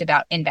all just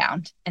about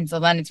inbound. And so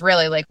then it's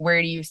really like,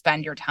 where do you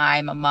spend your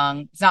time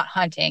it's not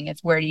hunting,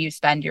 it's where do you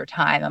spend your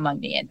time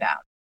among the inbound?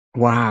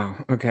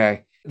 Wow.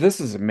 Okay.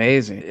 This is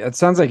amazing. It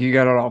sounds like you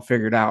got it all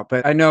figured out,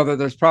 but I know that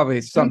there's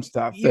probably some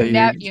stuff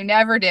that you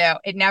never do.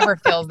 It never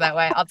feels that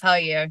way. I'll tell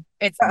you.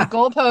 It's the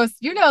goalpost.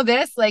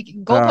 This, like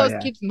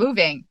goalpost keeps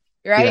moving.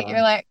 Right. Yeah.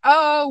 You're like,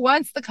 oh,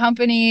 once the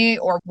company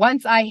or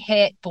once I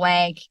hit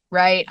blank,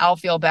 right, I'll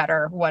feel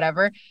better,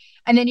 whatever.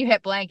 And then you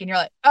hit blank and you're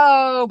like,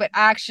 oh, but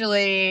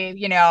actually,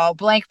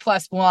 blank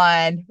plus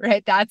one,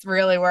 right? That's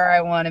really where I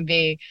want to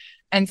be.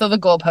 And so the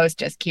goalpost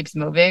just keeps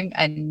moving.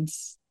 And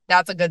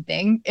that's a good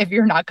thing. If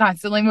you're not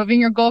constantly moving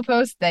your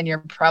goalpost, then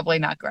you're probably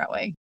not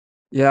growing.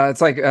 Yeah,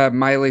 it's like a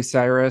Miley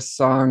Cyrus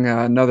song,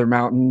 Another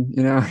Mountain,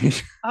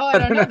 Oh, I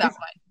don't know that one.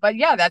 But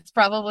yeah, that's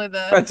probably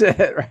That's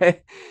it,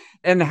 right?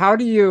 And how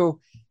do you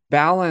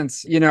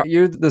balance,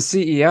 you're the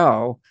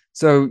CEO,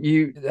 so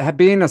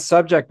being a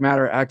subject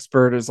matter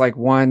expert is like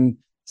one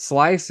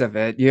slice of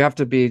it. You have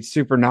to be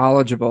super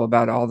knowledgeable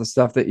about all the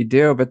stuff that you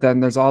do, but then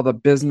there's all the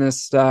business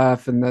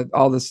stuff and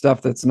all the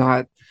stuff that's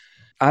not,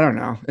 I don't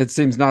know, it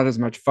seems not as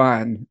much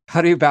fun.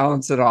 How do you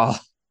balance it all?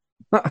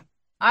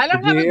 I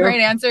don't have a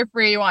great answer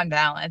for you on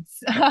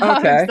balance.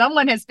 Okay. If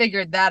someone has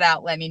figured that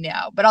out, let me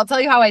know. But I'll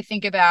tell you how I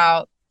think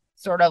about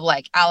sort of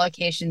like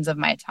allocations of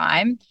my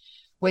time,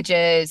 which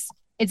is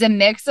it's a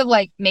mix of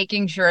like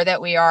making sure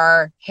that we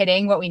are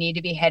hitting what we need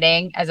to be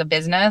hitting as a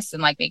business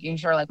and like making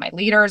sure like my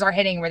leaders are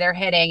hitting where they're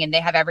hitting and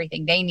they have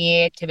everything they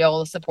need to be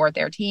able to support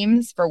their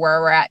teams for where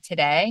we're at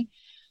today.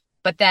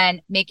 But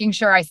then making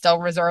sure I still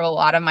reserve a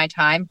lot of my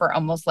time for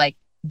almost like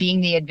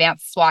being the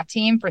advanced SWAT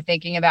team for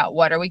thinking about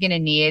what are we going to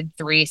need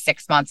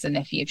 3-6 months in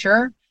the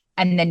future,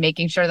 and then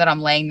making sure that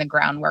I'm laying the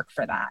groundwork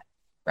for that.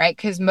 right?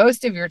 Because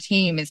most of your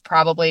team is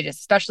probably just,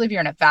 especially if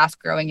you're in a fast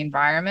growing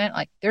environment,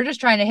 like they're just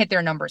trying to hit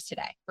their numbers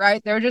today,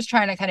 right? They're just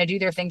trying to kind of do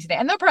their thing today.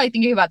 And they're probably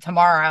thinking about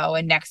tomorrow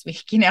and next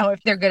week,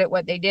 if they're good at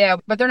what they do,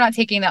 but they're not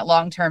taking that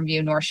long-term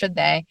view, nor should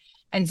they.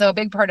 And so a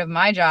big part of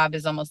my job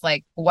is almost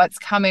like what's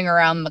coming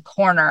around the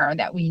corner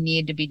that we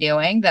need to be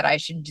doing that I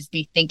should just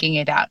be thinking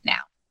about now,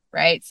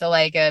 right? So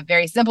like a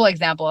very simple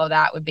example of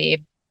that would be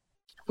if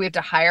we have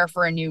to hire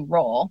for a new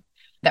role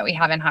that we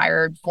haven't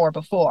hired for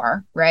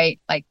before, right?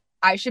 Like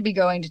I should be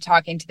going to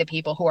talking to the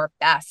people who are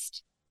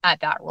best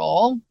at that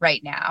role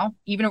right now,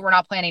 even if we're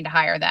not planning to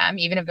hire them,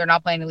 even if they're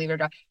not planning to leave their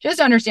job, just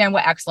to understand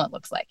what excellent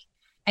looks like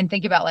and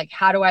think about like,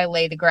 how do I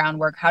lay the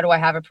groundwork? How do I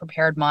have a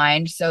prepared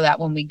mind so that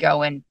when we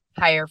go and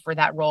hire for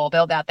that role,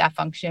 build out that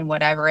function,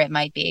 whatever it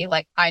might be,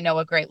 like I know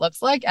what great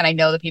looks like and I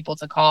know the people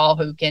to call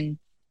who can,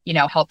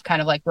 help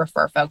kind of like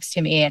refer folks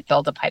to me and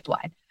build a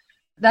pipeline.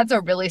 That's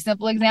a really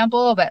simple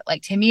example, but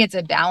like to me, it's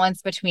a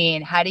balance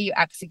between how do you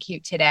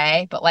execute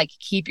today, but like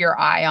keep your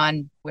eye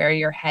on where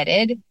you're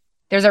headed.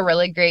 There's a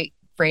really great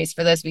phrase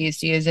for this we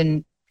used to use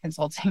in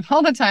consulting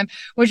all the time,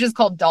 which is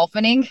called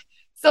dolphining.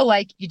 So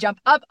like you jump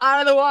up out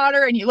of the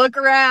water and you look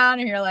around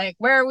and you're like,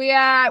 where are we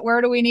at?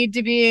 Where do we need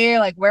to be?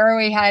 Like, where are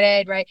we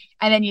headed? Right.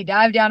 And then you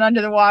dive down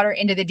under the water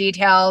into the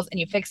details and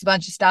you fix a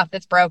bunch of stuff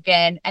that's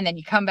broken. And then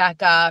you come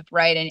back up.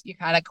 Right. And you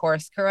kind of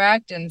course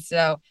correct. And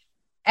so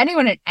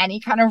anyone in any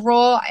kind of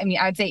role, I mean,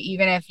 I'd say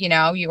even if,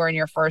 you were in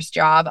your first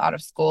job out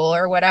of school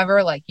or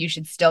whatever, like you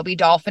should still be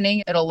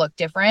dolphining. It'll look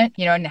different,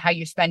 and how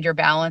you spend your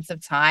balance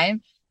of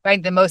time.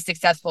 Right. The most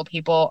successful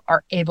people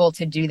are able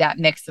to do that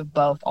mix of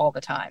both all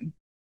the time.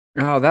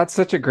 Oh, that's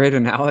such a great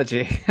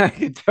analogy. I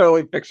can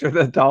totally picture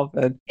the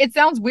dolphin. It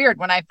sounds weird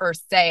when I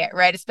first say it,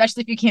 right? Especially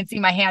if you can't see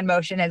my hand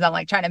motion as I'm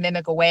like trying to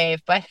mimic a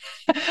wave. But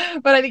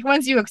but I think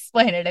once you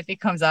explain it, it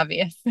becomes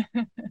obvious.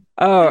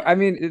 Oh, I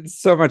mean,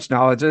 it's so much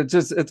knowledge.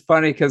 It's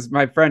funny because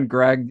my friend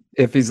Greg,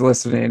 if he's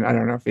listening, I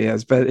don't know if he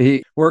is, but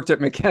he worked at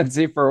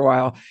McKinsey for a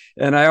while.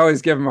 And I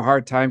always give him a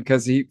hard time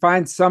because he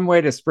finds some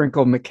way to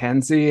sprinkle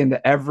McKinsey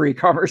into every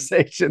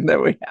conversation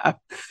that we have.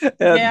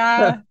 And,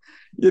 yeah.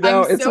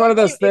 It's one of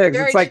those things.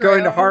 It's like true.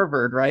 going to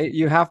Harvard, right?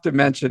 You have to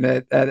mention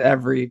it at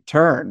every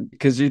turn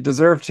because you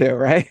deserve to,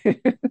 right?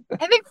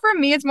 I think for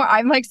me, it's more,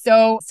 I'm like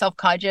so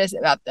self-conscious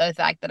about the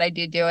fact that I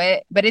do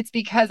it, but it's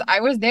because I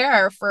was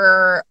there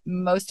for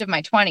most of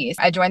my 20s.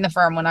 I joined the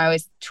firm when I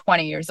was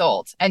 20 years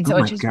old. And so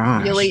it just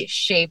really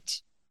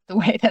shaped the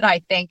way that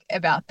I think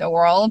about the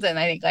world. And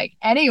I think like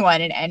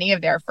anyone in any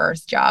of their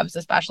first jobs,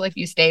 especially if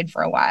you stayed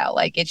for a while,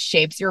 like it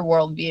shapes your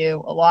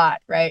worldview a lot,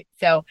 right?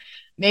 So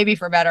maybe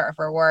for better or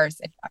for worse.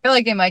 I feel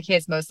like in my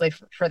case, mostly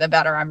for the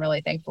better. I'm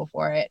really thankful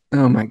for it.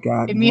 Oh my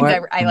God. It means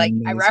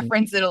I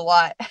reference it a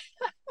lot.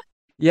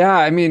 Yeah.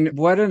 I mean,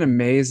 what an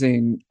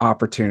amazing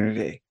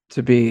opportunity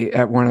to be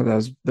at one of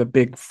those, the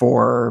big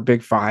four or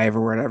big five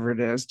or whatever it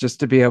is, just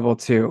to be able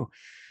to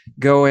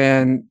go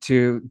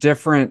into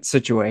different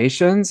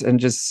situations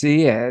and just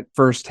see it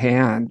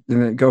firsthand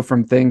and then go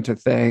from thing to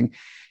thing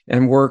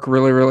and work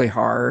really, really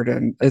hard.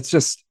 And it's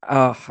just,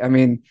 I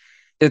mean,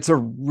 it's a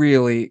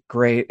really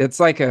great, it's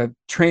like a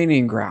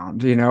training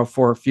ground,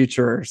 for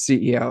future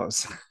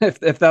CEOs,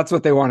 if that's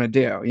what they want to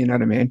do, you know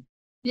what I mean?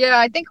 Yeah,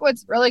 I think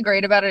what's really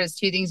great about it is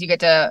two things. You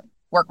get to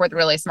work with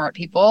really smart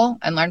people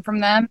and learn from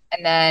them.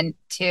 And then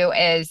two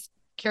is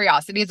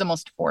curiosity is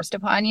almost forced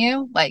upon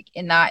you, like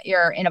in that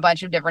you're in a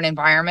bunch of different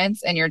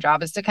environments and your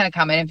job is to kind of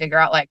come in and figure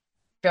out like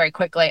very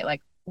quickly,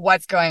 like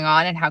what's going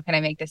on and how can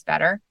I make this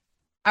better?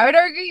 I would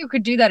argue you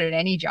could do that at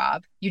any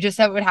job. You just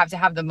would have to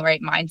have the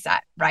right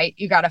mindset, right?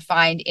 You got to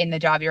find in the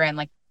job you're in,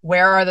 like,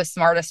 where are the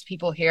smartest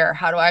people here?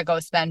 How do I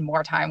go spend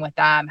more time with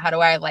them? How do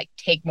I like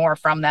take more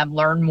from them,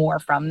 learn more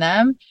from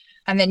them?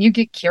 And then you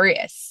get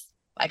curious.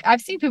 Like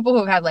I've seen people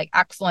who've had like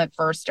excellent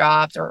first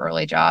jobs or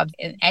early jobs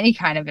in any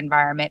kind of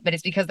environment, but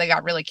it's because they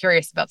got really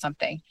curious about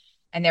something.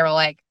 And they were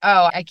like,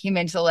 oh, I came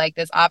into like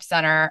this ops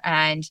center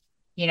and,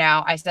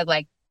 I said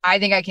like, I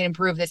think I can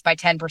improve this by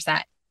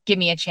 10%. Give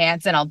me a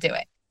chance and I'll do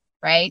it.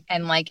 Right.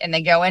 And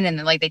they go in and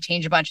then like they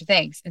change a bunch of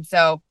things. And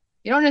so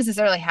you don't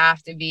necessarily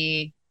have to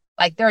be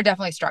like, there are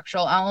definitely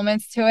structural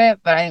elements to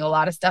it, but I think a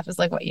lot of stuff is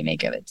like what you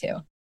make of it too.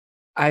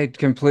 I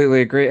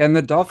completely agree. And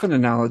the dolphin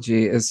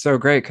analogy is so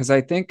great because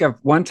I think of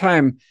one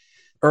time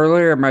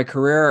earlier in my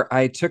career,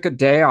 I took a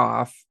day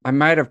off. I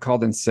might have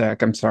called in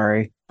sick. I'm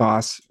sorry,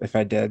 boss, if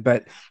I did,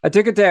 but I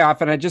took a day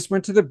off and I just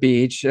went to the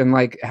beach and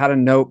like had a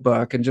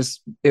notebook and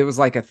just, it was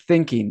like a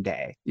thinking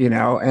day,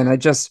 and I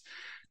just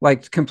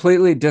like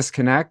completely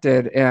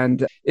disconnected.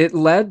 And it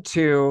led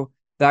to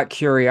that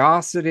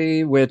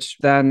curiosity, which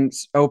then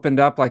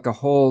opened up like a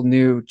whole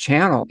new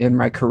channel in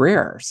my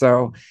career.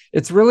 So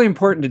it's really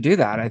important to do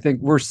that. I think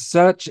we're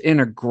such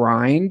in a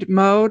grind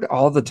mode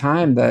all the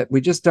time that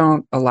we just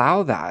don't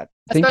allow that.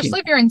 Especially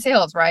if you're in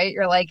sales, right?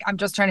 You're like, I'm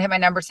just trying to hit my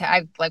numbers. I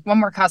have like one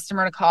more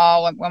customer to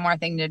call, one more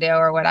thing to do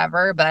or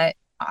whatever. But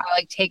I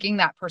like taking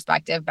that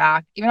perspective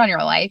back, even on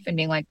your life and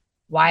being like,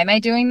 why am I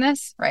doing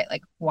this? Right?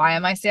 Like, why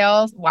am I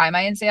sales? Why am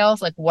I in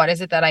sales? Like, what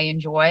is it that I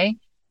enjoy?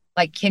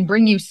 Like, can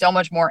bring you so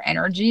much more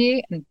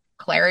energy and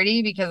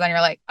clarity, because then you're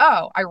like,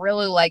 oh, I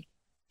really like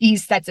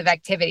these sets of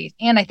activities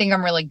and I think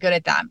I'm really good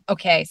at them.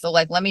 Okay, so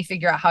like, let me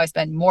figure out how I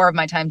spend more of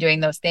my time doing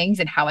those things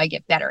and how I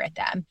get better at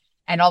them.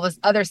 And all this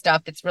other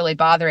stuff that's really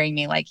bothering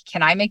me, like,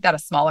 can I make that a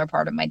smaller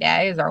part of my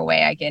day? Is there a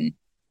way I can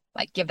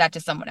like give that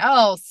to someone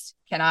else?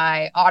 Can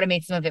I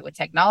automate some of it with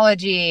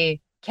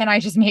technology? Can I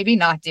just maybe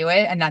not do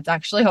it? And that's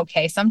actually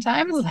okay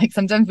sometimes. Like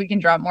sometimes we can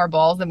drop more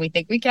balls than we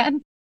think we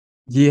can.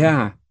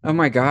 Yeah. Oh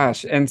my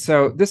gosh. And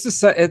so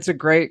it's a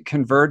great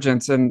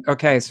convergence. And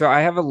okay, so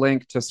I have a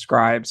link to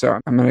Scribe. So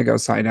I'm going to go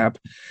sign up.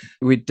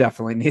 We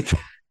definitely need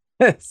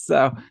that.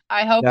 So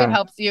I hope it yeah.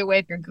 helps you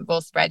with your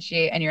Google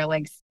spreadsheet and your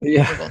links to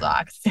Yeah. Google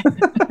Docs.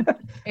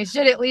 It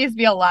should at least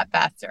be a lot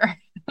faster.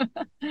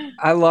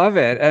 I love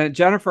it. And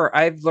Jennifer,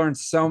 I've learned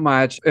so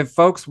much. If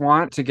folks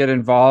want to get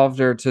involved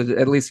or to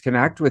at least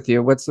connect with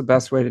you, what's the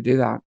best way to do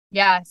that?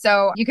 Yeah.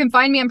 So you can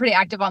find me. I'm pretty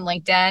active on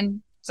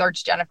LinkedIn.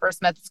 Search Jennifer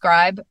Smith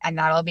Scribe, and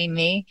that'll be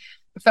me.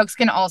 Folks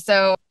can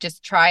also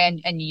just try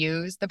and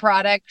use the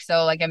product.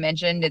 So like I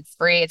mentioned, it's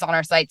free. It's on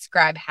our site,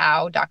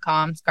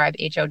 scribehow.com,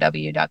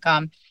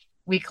 scribehow.com.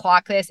 We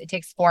clock this. It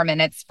takes 4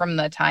 minutes from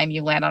the time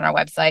you land on our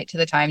website to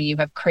the time you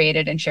have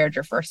created and shared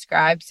your first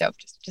Scribe. So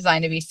just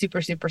designed to be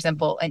super, super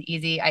simple and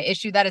easy. I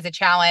issue that as a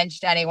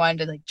challenge to anyone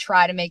to like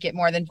try to make it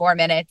more than 4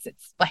 minutes.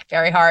 It's like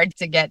very hard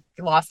to get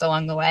lost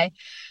along the way.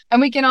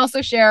 And we can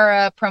also share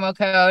a promo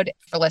code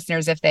for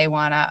listeners if they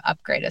want to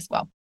upgrade as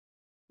well.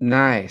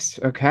 Nice.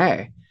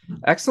 Okay.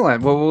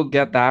 Excellent. Well, we'll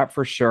get that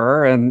for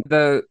sure. And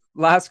the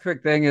last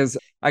quick thing is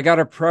I got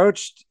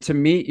approached to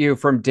meet you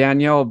from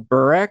Danielle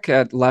Burek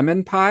at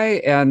Lemon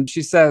Pie. And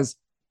she says,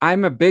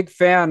 I'm a big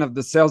fan of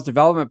the sales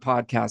development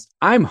podcast.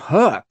 I'm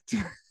hooked.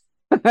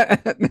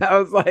 And I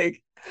was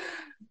like,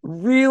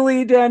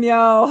 really,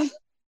 Danielle?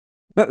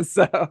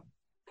 So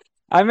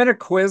I'm going to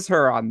quiz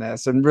her on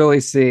this and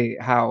really see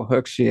how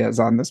hooked she is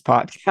on this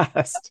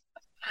podcast.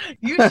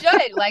 You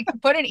should like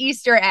put an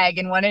Easter egg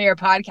in one of your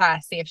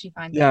podcasts, see if she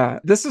finds it. Yeah,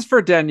 this is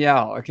for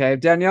Danielle. Okay.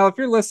 Danielle, if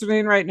you're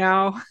listening right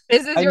now,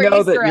 This is I your know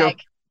Easter that you're,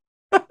 egg.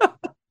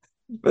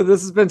 but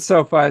this has been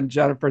so fun,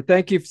 Jennifer.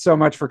 Thank you so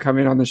much for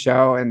coming on the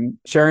show and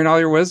sharing all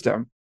your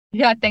wisdom.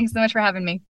 Yeah, thanks so much for having me.